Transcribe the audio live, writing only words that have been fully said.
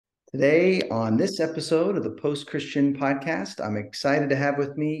Today, on this episode of the Post-Christian Podcast, I'm excited to have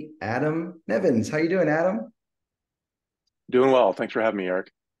with me Adam Nevins. How you doing, Adam? Doing well. Thanks for having me,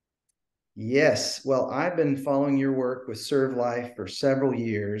 Eric. Yes, well, I've been following your work with ServLife for several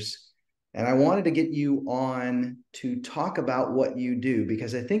years, and I wanted to get you on to talk about what you do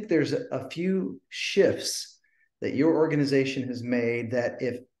because I think there's a few shifts that your organization has made that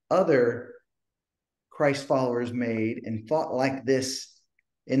if other Christ followers made and thought like this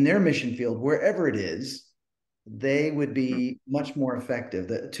in their mission field, wherever it is, they would Mhm. be much more effective.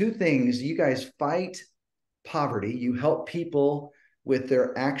 The two things: you guys fight poverty, you help people with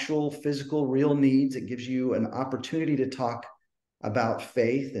their actual physical, real needs. It gives you an opportunity to talk about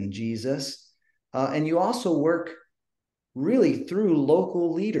faith and Jesus. And you also work really through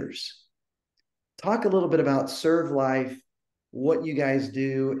local leaders. Talk a little bit about Serve Life, what you guys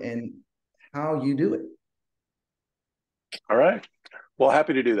do, and how you do it. All right. Well,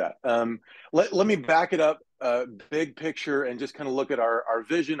 happy to do that. Let me back it up, big picture, and just kind of look at our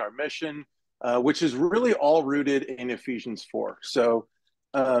vision, our mission, which is really all rooted in Ephesians 4. So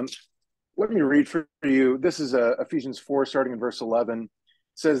um, let me read for you. This is Ephesians 4, starting in verse 11. It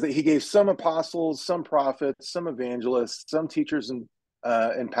says that he gave some apostles, some prophets, some evangelists, some teachers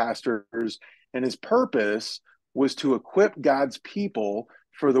and pastors, and his purpose was to equip God's people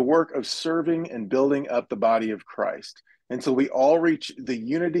for the work of serving and building up the body of Christ until we all reach the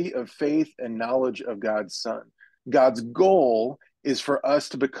unity of faith and knowledge of God's Son. God's goal is for us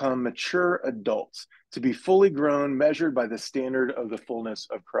to become mature adults, to be fully grown, measured by the standard of the fullness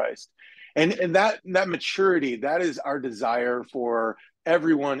of Christ. And that maturity, that is our desire for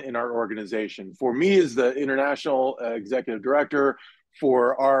everyone in our organization. For me as the international executive director,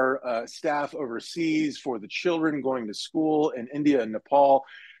 for our staff overseas, for the children going to school in India and Nepal,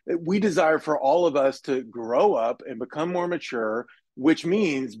 we desire for all of us to grow up and become more mature, which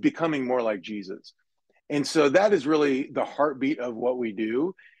means becoming more like Jesus. And so that is really the heartbeat of what we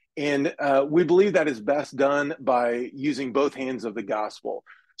do. And we believe that is best done by using both hands of the gospel.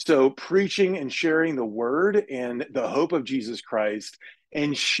 So preaching and sharing the word and the hope of Jesus Christ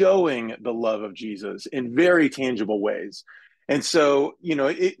and showing the love of Jesus in very tangible ways. And so,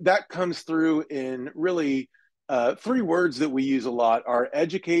 that comes through in really three words that we use a lot are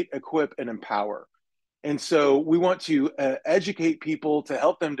educate, equip, and empower. And so we want to educate people to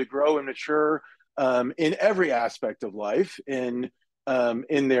help them to grow and mature in every aspect of life, in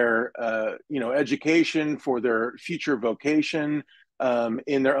their education for their future vocation,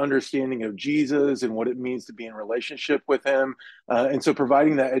 in their understanding of Jesus and what it means to be in relationship with Him, and so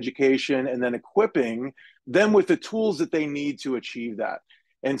providing that education and then equipping them with the tools that they need to achieve that.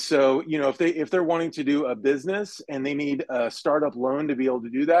 And so, if they're wanting to do a business and they need a startup loan to be able to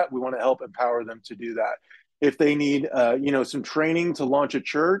do that, we want to help empower them to do that. If they need, some training to launch a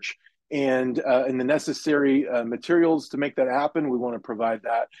church and the necessary materials to make that happen, we want to provide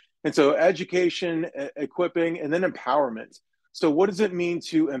that. And so, education, equipping, and then empowerment. So, what does it mean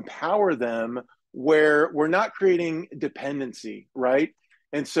to empower them where we're not creating dependency, right?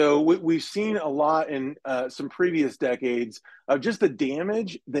 And so we've seen a lot in some previous decades of just the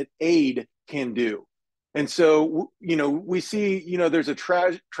damage that aid can do. And so, we see, there's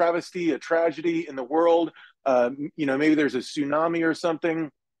a travesty, a tragedy in the world. Maybe there's a tsunami or something.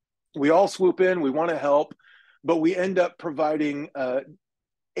 We all swoop in, we want to help, but we end up providing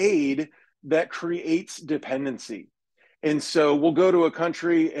aid that creates dependency. And so we'll go to a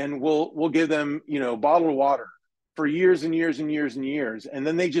country and we'll give them, bottled water for years and years and years and years. And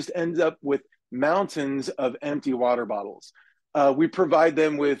then they just end up with mountains of empty water bottles. We provide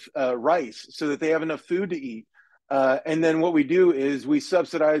them with rice so that they have enough food to eat. And then what we do is we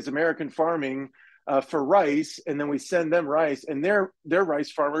subsidize American farming for rice, and then we send them rice, and their rice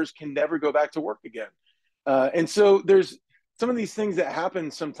farmers can never go back to work again. And so there's some of these things that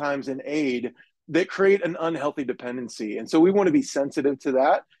happen sometimes in aid that create an unhealthy dependency. And so we want to be sensitive to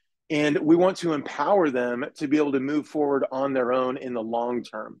that. And we want to empower them to be able to move forward on their own in the long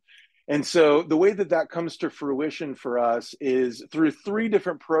term. And so the way that that comes to fruition for us is through three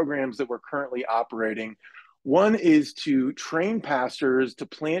different programs that we're currently operating. One is to train pastors to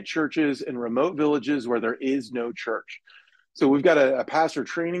plant churches in remote villages where there is no church. So we've got a pastor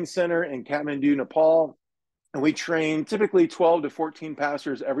training center in Kathmandu, Nepal, and we train typically 12 to 14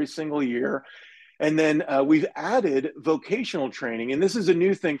 pastors every single year. And then we've added vocational training. And this is a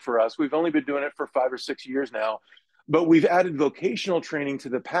new thing for us. We've only been doing it for 5 or 6 years now. But we've added vocational training to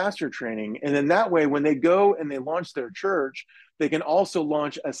the pastor training. And then that way, when they go and they launch their church, they can also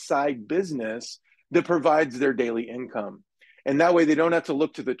launch a side business that provides their daily income. And that way, they don't have to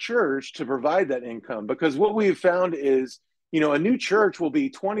look to the church to provide that income. Because what we've found is a new church will be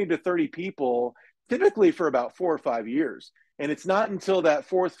 20 to 30 people, typically for about 4 or 5 years. And it's not until that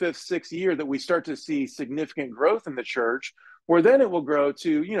fourth, fifth, sixth year that we start to see significant growth in the church, where then it will grow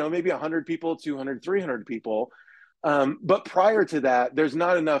to, maybe 100 people, 200, 300 people. But prior to that, there's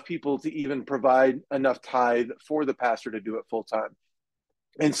not enough people to even provide enough tithe for the pastor to do it full time.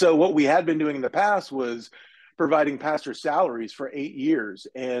 And so what we had been doing in the past was providing pastor salaries for 8 years,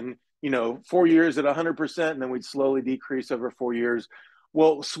 and 4 years at 100%, and then we'd slowly decrease over 4 years.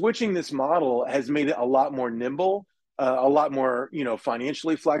 Well, switching this model has made it a lot more nimble, a lot more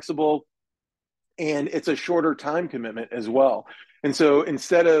financially flexible, and it's a shorter time commitment as well. And so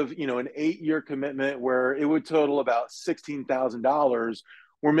instead of an 8-year commitment where it would total about $16,000,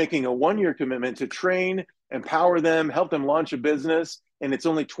 we're making a 1-year commitment to train, empower them, help them launch a business, and it's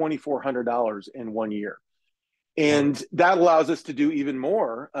only $2,400 in 1 year. And that allows us to do even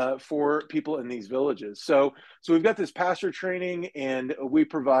more for people in these villages. So we've got this pastor training, and we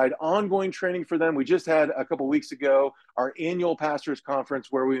provide ongoing training for them. We just had a couple of weeks ago our annual pastors conference,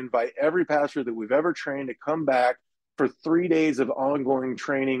 where we invite every pastor that we've ever trained to come back for 3 days of ongoing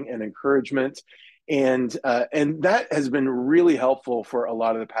training and encouragement. And that has been really helpful for a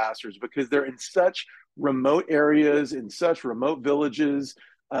lot of the pastors, because they're in such remote areas, in such remote villages,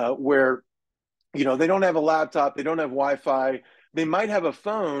 where they don't have a laptop, they don't have Wi-Fi, they might have a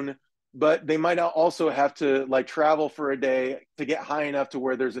phone, but they might also have to travel for a day to get high enough to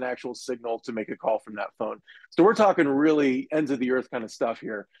where there's an actual signal to make a call from that phone. So we're talking really ends of the earth kind of stuff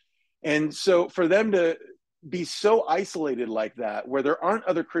here. And so for them to be so isolated like that, where there aren't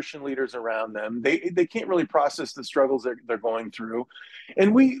other Christian leaders around them, they can't really process the struggles that they're going through.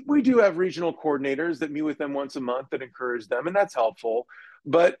 And we do have regional coordinators that meet with them once a month that encourage them, and that's helpful.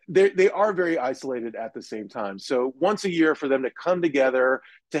 But they are very isolated at the same time. So once a year for them to come together,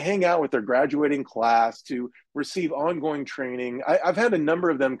 to hang out with their graduating class, to receive ongoing training. I've had a number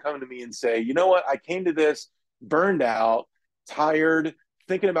of them come to me and say, you know what, I came to this burned out, tired,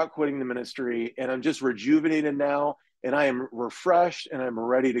 thinking about quitting the ministry, and I'm just rejuvenated now, and I am refreshed, and I'm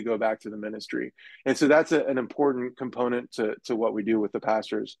ready to go back to the ministry. And so that's an important component to what we do with the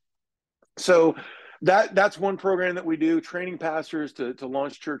pastors. So that's one program that we do, training pastors to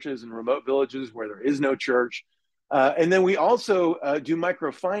launch churches in remote villages where there is no church. And then we also do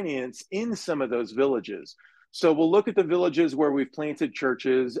microfinance in some of those villages. So we'll look at the villages where we've planted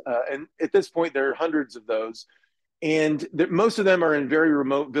churches, and at this point there are hundreds of those. And most of them are in very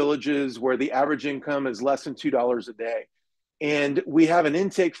remote villages where the average income is less than $2 a day. And we have an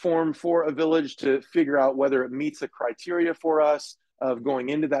intake form for a village to figure out whether it meets the criteria for us of going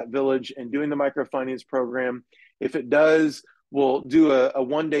into that village and doing the microfinance program. If it does, we'll do a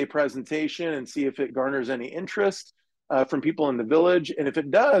one-day presentation and see if it garners any interest from people in the village. And if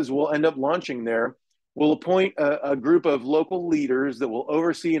it does, we'll end up launching there. We'll appoint a group of local leaders that will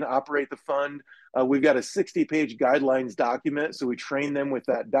oversee and operate the fund. We've got a 60-page guidelines document, so we train them with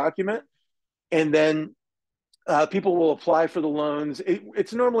that document. And then people will apply for the loans.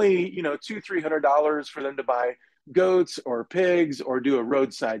 It's normally, $200-300 for them to buy goats or pigs, or do a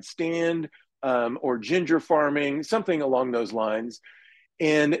roadside stand, or ginger farming, something along those lines.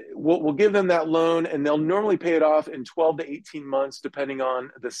 And we'll give them that loan, and they'll normally pay it off in 12 to 18 months, depending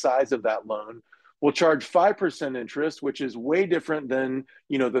on the size of that loan. We'll charge 5% interest, which is way different than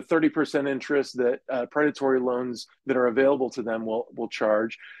the 30% interest that predatory loans that are available to them will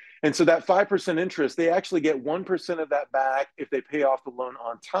charge. And so that 5% interest, they actually get 1% of that back if they pay off the loan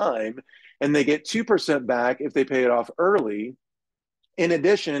on time, and they get 2% back if they pay it off early. In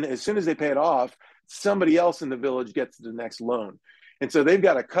addition, as soon as they pay it off, somebody else in the village gets the next loan. And so they've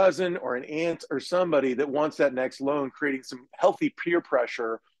got a cousin or an aunt or somebody that wants that next loan, creating some healthy peer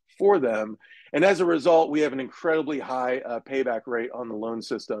pressure for them. And as a result, we have an incredibly high payback rate on the loan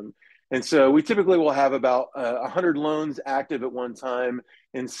system. And so we typically will have about 100 loans active at one time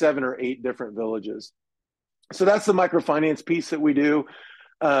in 7 or 8 different villages. So that's the microfinance piece that we do.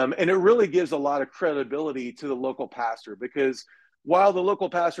 And it really gives a lot of credibility to the local pastor, because while the local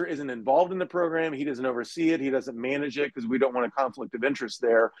pastor isn't involved in the program, he doesn't oversee it, he doesn't manage it, because we don't want a conflict of interest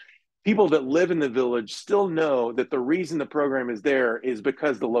there. People that live in the village still know that the reason the program is there is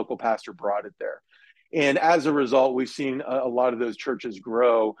because the local pastor brought it there. And as a result, we've seen a lot of those churches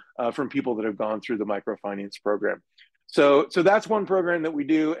grow from people that have gone through the microfinance program. So that's one program that we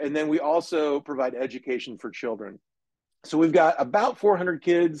do. And then we also provide education for children. So we've got about 400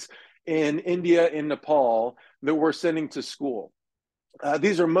 kids in India and Nepal that we're sending to school.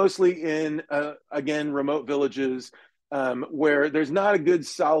 These are mostly in, again, remote villages where there's not a good,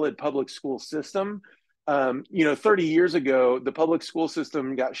 solid public school system. 30 years ago, the public school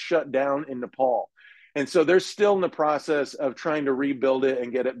system got shut down in Nepal. And so they're still in the process of trying to rebuild it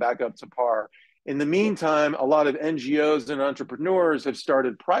and get it back up to par. In the meantime, a lot of NGOs and entrepreneurs have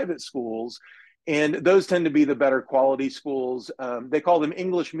started private schools, and those tend to be the better quality schools. They call them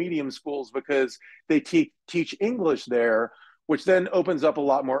English medium schools because they teach English there, which then opens up a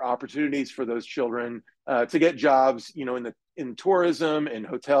lot more opportunities for those children to get jobs, in tourism and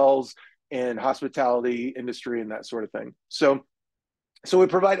hotels and hospitality industry and that sort of thing. So we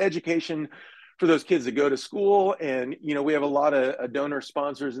provide education for those kids that go to school, and we have a lot of donor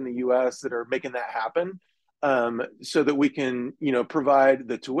sponsors in the U.S. that are making that happen, so that we can provide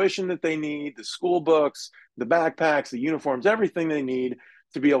the tuition that they need, the school books, the backpacks, the uniforms, everything they need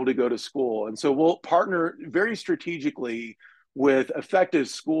to be able to go to school. And so we'll partner very strategically with effective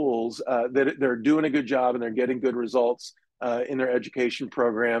schools that they're doing a good job and they're getting good results in their education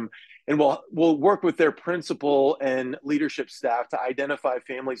program. And we'll work with their principal and leadership staff to identify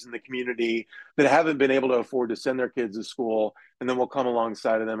families in the community that haven't been able to afford to send their kids to school. And then we'll come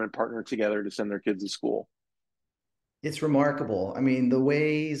alongside of them and partner together to send their kids to school. It's remarkable. I mean, the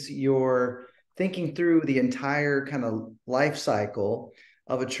ways you're thinking through the entire kind of life cycle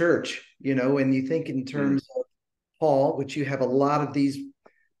of a church, and you think in terms of Paul, which you have a lot of these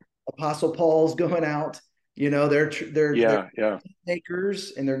Apostle Pauls going out, they're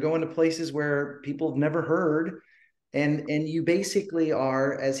makers, and they're going to places where people have never heard. And you basically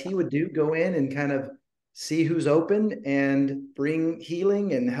are, as he would do, go in and kind of see who's open and bring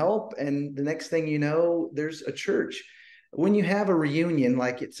healing and help. And the next thing you know, there's a church. When you have a reunion,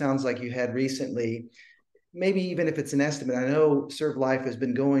 like it sounds like you had recently, maybe even if it's an estimate, I know ServLife has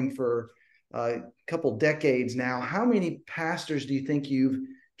been going for a couple decades now. How many pastors do you think you've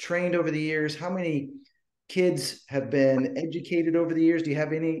trained over the years? How many kids have been educated over the years? Do you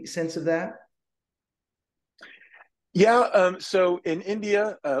have any sense of that? Yeah, so in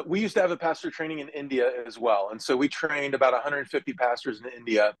India, we used to have a pastor training in India as well. And so we trained about 150 pastors in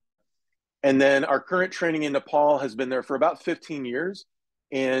India. And then our current training in Nepal has been there for about 15 years.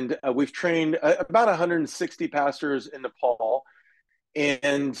 And we've trained about 160 pastors in Nepal.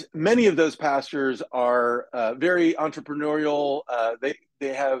 And many of those pastors are very entrepreneurial.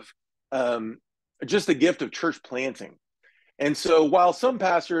 They have just the gift of church planting. And so while some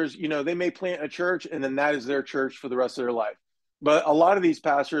pastors, they may plant a church and then that is their church for the rest of their life. But a lot of these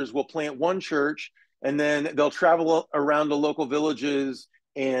pastors will plant one church and then they'll travel around the local villages,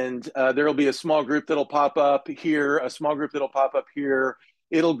 and there'll be a small group that'll pop up here, a small group that'll pop up here.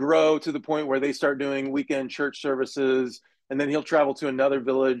 It'll grow to the point where they start doing weekend church services, and then he'll travel to another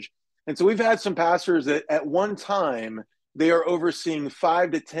village. And so we've had some pastors that at one time, they are overseeing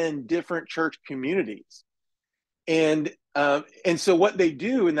 5 to 10 different church communities. And so what they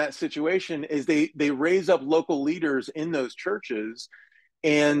do in that situation is they raise up local leaders in those churches.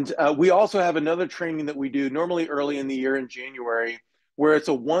 And we also have another training that we do normally early in the year in January, where it's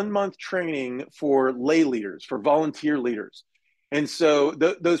a 1-month training for lay leaders, for volunteer leaders. And so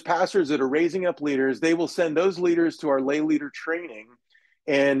those pastors that are raising up leaders, they will send those leaders to our lay leader training.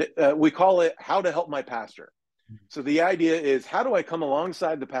 And we call it How to Help My Pastor. So the idea is, how do I come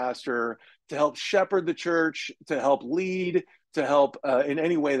alongside the pastor to help shepherd the church, to help lead, to help in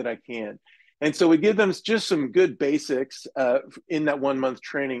any way that I can? And so we give them just some good basics in that 1-month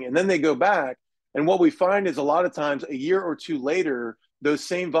training. And then they go back. And what we find is a lot of times a year or two later, those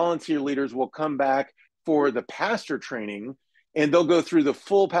same volunteer leaders will come back for the pastor training, and they'll go through the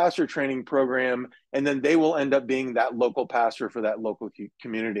full pastor training program. And then they will end up being that local pastor for that local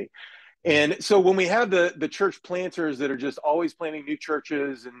community. And so when we have the church planters that are just always planting new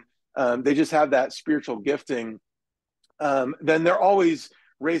churches, and they just have that spiritual gifting, then they're always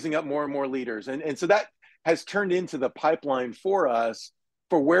raising up more and more leaders. And so that has turned into the pipeline for us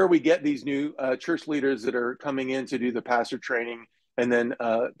for where we get these new church leaders that are coming in to do the pastor training and then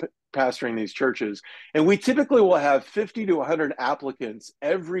pastoring these churches. And we typically will have 50 to 100 applicants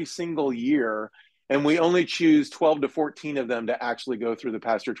every single year, and we only choose 12 to 14 of them to actually go through the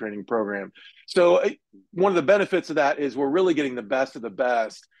pastor training program. So one of the benefits of that is we're really getting the best of the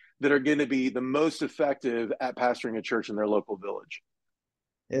best that are going to be the most effective at pastoring a church in their local village.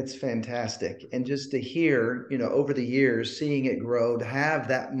 It's fantastic. And just to hear, over the years, seeing it grow, to have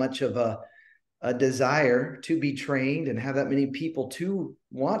that much of a desire to be trained and have that many people to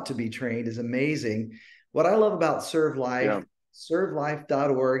want to be trained is amazing. What I love about ServLife,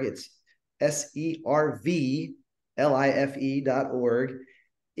 servlife.org, it's ServLife.org.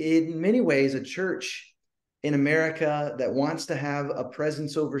 In many ways, a church in America that wants to have a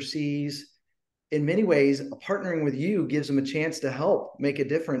presence overseas, in many ways, partnering with you gives them a chance to help make a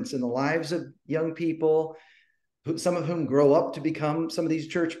difference in the lives of young people, some of whom grow up to become some of these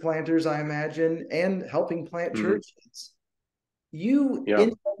church planters, I imagine, and helping plant Mm-hmm. churches. You Yeah.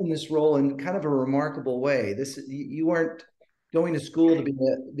 ended up in this role in kind of a remarkable way. You weren't going to school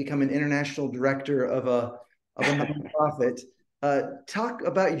to become an international director of a nonprofit. Talk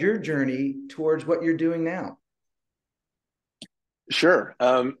about your journey towards what you're doing now. Sure.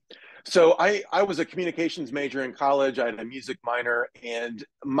 So I was a communications major in college. I had a music minor, and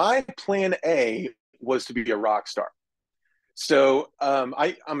my plan A was to be a rock star. So I'm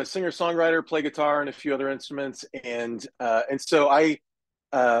a singer songwriter, play guitar and a few other instruments, and so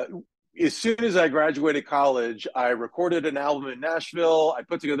uh, as soon as I graduated college, I recorded an album in Nashville. I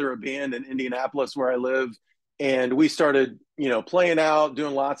put together a band in Indianapolis where I live, and we started, playing out,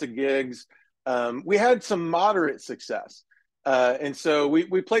 doing lots of gigs. We had some moderate success, and so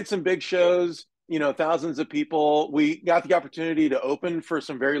we played some big shows. Thousands of people. We got the opportunity to open for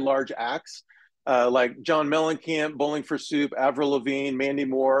some very large acts, like John Mellencamp, Bowling for Soup, Avril Lavigne, Mandy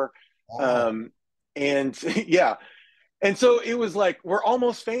Moore, Wow. um, and yeah, and so it was like we're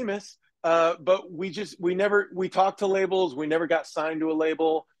almost famous, but we talked to labels, we never got signed to a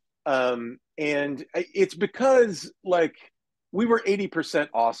label, and it's because like we were 80%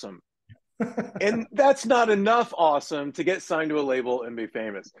 awesome, and that's not enough awesome to get signed to a label and be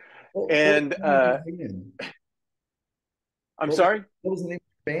famous. What was And the name of your band? I'm sorry. What was the name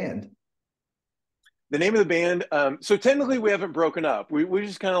of your band? The name of the band. So technically, we haven't broken up. We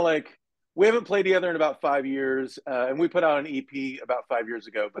just kind of like we haven't played together in about 5 years, and we put out an EP about 5 years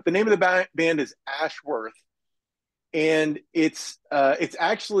ago. But the name of the band is Ashworth, and it's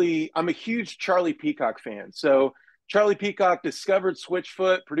actually I'm a huge Charlie Peacock fan. So Charlie Peacock discovered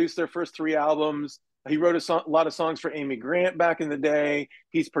Switchfoot, produced their first 3 albums. He wrote a lot of songs for Amy Grant back in the day.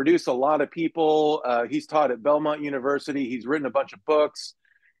 He's produced a lot of people. He's taught at Belmont University. He's written a bunch of books.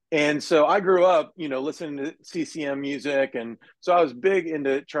 And so I grew up, listening to CCM music. And so I was big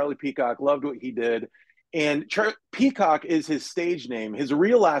into Charlie Peacock, loved what he did. And Peacock is his stage name. His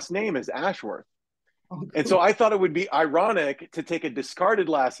real last name is Ashworth. Oh, And so cool. I thought it would be ironic to take a discarded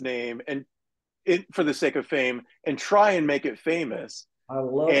last name for the sake of fame and try and make it famous. I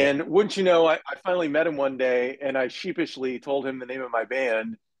love it. And wouldn't you know, I finally met him one day and I sheepishly told him the name of my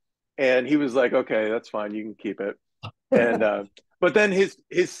band. And he was like, okay, that's fine. You can keep it. And but then his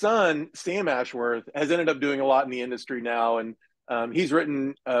son Sam Ashworth has ended up doing a lot in the industry now, and he's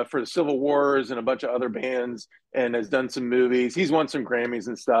written for the Civil Wars and a bunch of other bands, and has done some movies. He's won some Grammys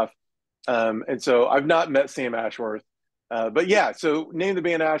and stuff. And so I've not met Sam Ashworth, but yeah. So named the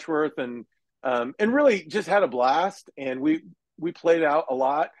band Ashworth, and really just had a blast. And we played out a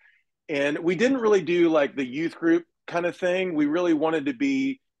lot, and we didn't really do like the youth group kind of thing. We really wanted to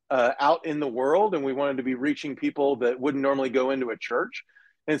be out in the world, and we wanted to be reaching people that wouldn't normally go into a church.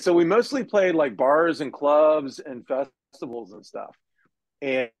 And so we mostly played like bars and clubs and festivals and stuff.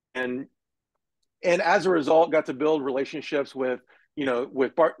 And and as a result, got to build relationships with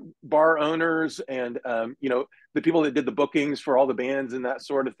with bar owners and the people that did the bookings for all the bands and that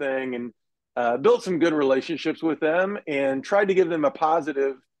sort of thing, and built some good relationships with them and tried to give them a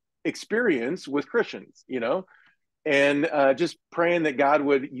positive experience with Christians, and just praying that God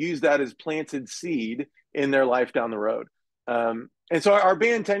would use that as planted seed in their life down the road. And so our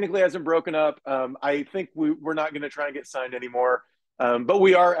band technically hasn't broken up. I think we're not going to try and get signed anymore. But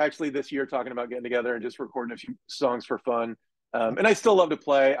we are actually this year talking about getting together and just recording a few songs for fun. And I still love to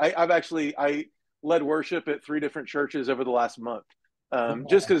play. I led worship at 3 different churches over the last month,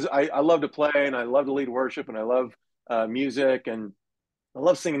 just because I love to play and I love to lead worship and I love music and I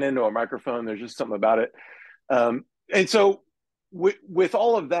love singing into a microphone. There's just something about it. And so with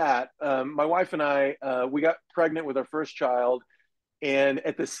all of that, my wife and I, we got pregnant with our first child. And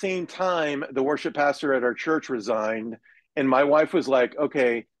at the same time, the worship pastor at our church resigned. And my wife was like,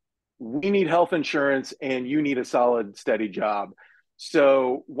 okay, we need health insurance and you need a solid, steady job.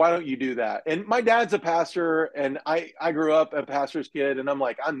 So why don't you do that? And my dad's a pastor, and I grew up a pastor's kid. And I'm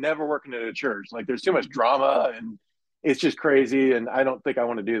like, I'm never working at a church. Like there's too much drama and it's just crazy. And I don't think I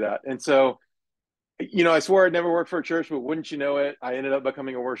want to do that. And so I swore I'd never work for a church, but wouldn't you know it, I ended up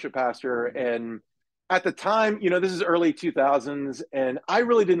becoming a worship pastor. And at the time, this is early 2000s, and I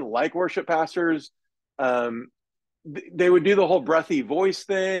really didn't like worship pastors. Um, they would do the whole breathy voice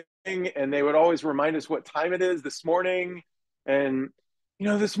thing, and they would always remind us what time it is this morning. And,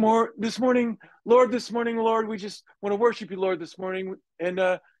 this morning, Lord, we just want to worship you, Lord, this morning.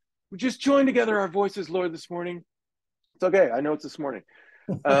 And we just join together our voices, Lord, this morning. It's okay. I know it's this morning.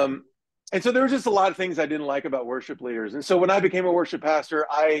 And so there were just a lot of things I didn't like about worship leaders. And so when I became a worship pastor,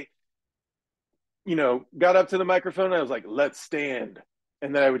 I, got up to the microphone and I was like, let's stand.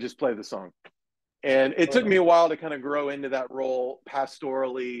 And then I would just play the song. And it took Oh, me a while to kind of grow into that role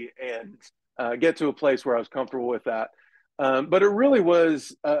pastorally and get to a place where I was comfortable with that. But it really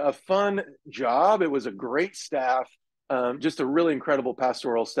was a fun job. It was a great staff, just a really incredible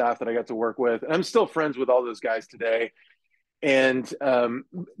pastoral staff that I got to work with. And I'm still friends with all those guys today. And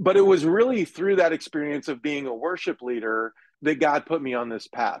but it was really through that experience of being a worship leader that God put me on this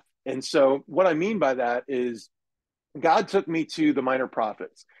path. And so what I mean by that is God took me to the minor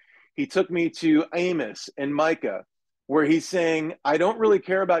prophets. He took me to Amos and Micah, where he's saying, I don't really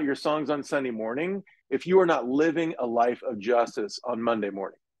care about your songs on Sunday morning if you are not living a life of justice on Monday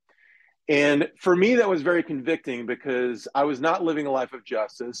morning. And for me, that was very convicting because I was not living a life of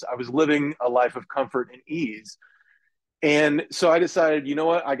justice. I was living a life of comfort and ease. And so I decided, you know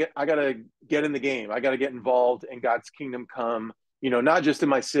what, I got to get in the game. I got to get involved in God's kingdom come, not just in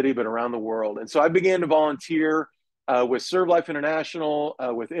my city, but around the world. And so I began to volunteer with ServLife International,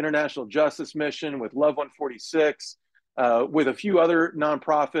 with International Justice Mission, with Love 146, with a few other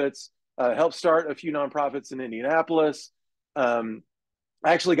nonprofits, helped start a few nonprofits in Indianapolis. I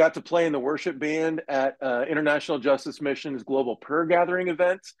actually got to play in the worship band at International Justice Mission's Global Prayer Gathering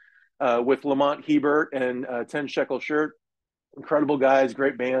event with Lamont Hebert and 10 Shekel Shirt. Incredible guys,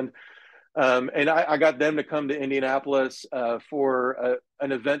 great band. And I got them to come to Indianapolis for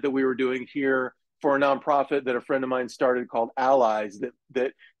an event that we were doing here for a nonprofit that a friend of mine started called Allies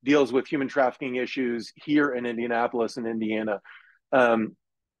that deals with human trafficking issues here in Indianapolis and Indiana. And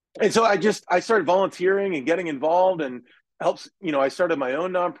so I started volunteering and getting involved and helps, I started my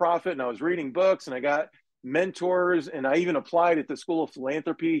own nonprofit and I was reading books and I got mentors and I even applied at the School of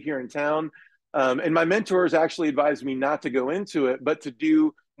Philanthropy here in town. And my mentors actually advised me not to go into it, but to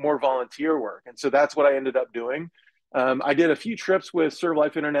do more volunteer work. And so that's what I ended up doing. I did a few trips with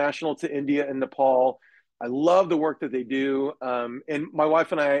ServLife International to India and Nepal. I love the work that they do. And my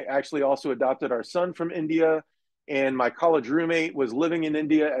wife and I actually also adopted our son from India. And my college roommate was living in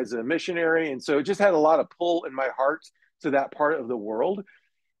India as a missionary. And so it just had a lot of pull in my heart to that part of the world.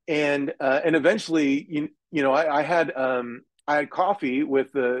 And eventually, I had coffee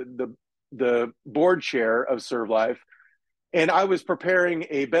with the board chair of ServLife, and I was preparing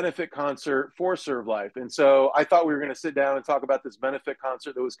a benefit concert for ServLife. And so I thought we were going to sit down and talk about this benefit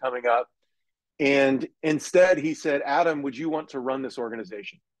concert that was coming up. And instead, he said, Adam, would you want to run this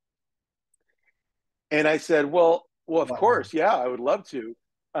organization? And I said, well, of wow. course, yeah, I would love to.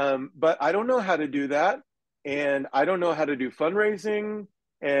 But I don't know how to do that. And I don't know how to do fundraising.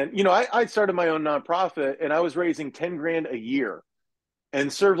 And, I started my own nonprofit and I was raising 10 grand a year, and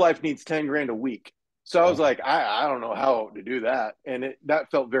ServLife needs 10 grand a week. So I was like, I don't know how to do that. And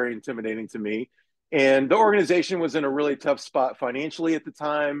that felt very intimidating to me. And the organization was in a really tough spot financially at the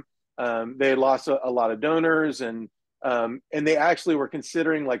time. They had lost a lot of donors and they actually were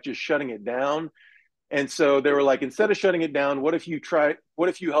considering like just shutting it down. And so they were like, instead of shutting it down, what if you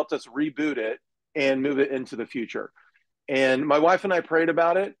helped us reboot it and move it into the future? And my wife and I prayed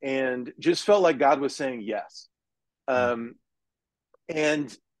about it and just felt like God was saying yes.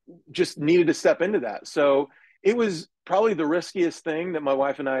 And just needed to step into that. So it was probably the riskiest thing that my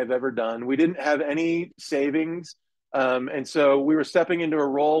wife and I have ever done. We didn't have any savings. And so we were stepping into a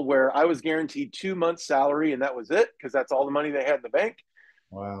role where I was guaranteed 2 months' salary, and that was it, because that's all the money they had in the bank.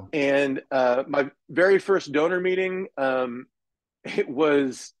 Wow. And my very first donor meeting, it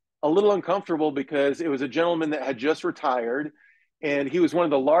was a little uncomfortable because it was a gentleman that had just retired, and he was one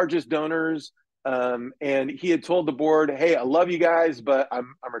of the largest donors. And he had told the board, "Hey, I love you guys, but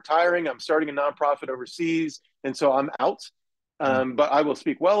I'm retiring. I'm starting a nonprofit overseas, and so I'm out. But I will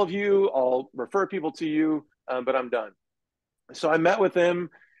speak well of you. I'll refer people to you, but I'm done." So I met with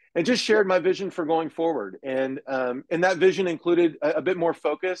him and just shared my vision for going forward. And that vision included a bit more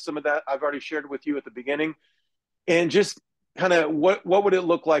focus. Some of that I've already shared with you at the beginning, and just kind of what would it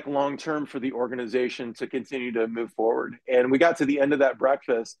look like long term for the organization to continue to move forward. And we got to the end of that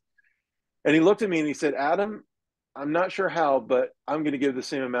breakfast, and he looked at me and he said, Adam, I'm not sure how, but I'm going to give the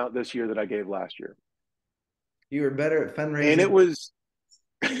same amount this year that I gave last year. You were better at And fundraising. it was,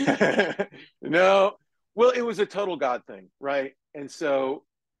 no, well, it was a total God thing, right? And so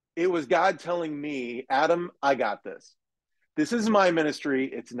it was God telling me, Adam, I got this. This is my ministry.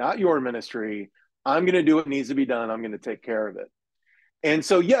 It's not your ministry. I'm going to do what needs to be done. I'm going to take care of it. And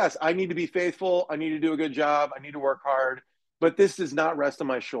so, yes, I need to be faithful. I need to do a good job. I need to work hard. But this does not rest on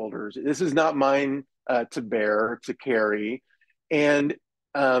my shoulders. This is not mine to bear, to carry. And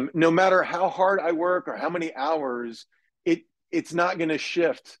no matter how hard I work or how many hours, it's not going to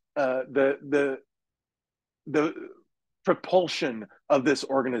shift the propulsion of this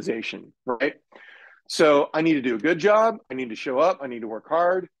organization, right? So I need to do a good job. I need to show up. I need to work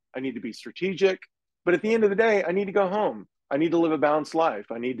hard. I need to be strategic. But at the end of the day, I need to go home. I need to live a balanced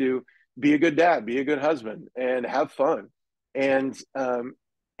life. I need to be a good dad, be a good husband, and have fun. And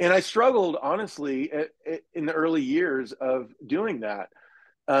and I struggled honestly in the early years of doing that,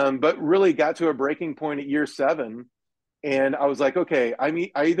 but really got to a breaking point at year 7, and I was like, okay,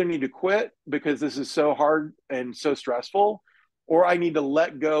 I either need to quit because this is so hard and so stressful, or I need to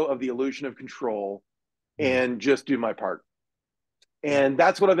let go of the illusion of control Mm. and just do my part. And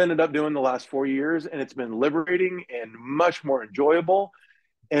that's what I've ended up doing the last 4 years. And it's been liberating and much more enjoyable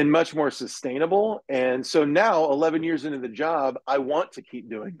and much more sustainable. And so now, 11 years into the job, I want to keep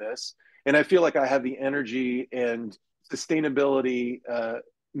doing this. And I feel like I have the energy and sustainability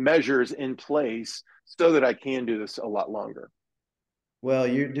measures in place so that I can do this a lot longer. Well,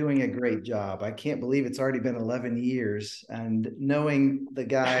 you're doing a great job. I can't believe it's already been 11 years. And knowing the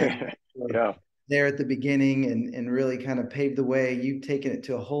guy Yeah. there at the beginning and really kind of paved the way, you've taken it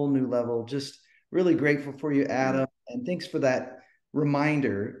to a whole new level. Just really grateful for you, Adam. And thanks for that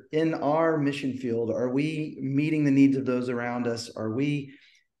reminder. In our mission field, are we meeting the needs of those around us? Are we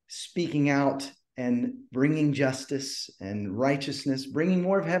speaking out and bringing justice and righteousness, bringing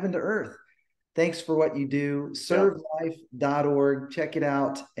more of heaven to earth? Thanks for what you do. Yeah. ServLife.org. Check it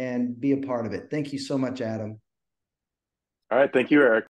out and be a part of it. Thank you so much, Adam. All right. Thank you, Eric.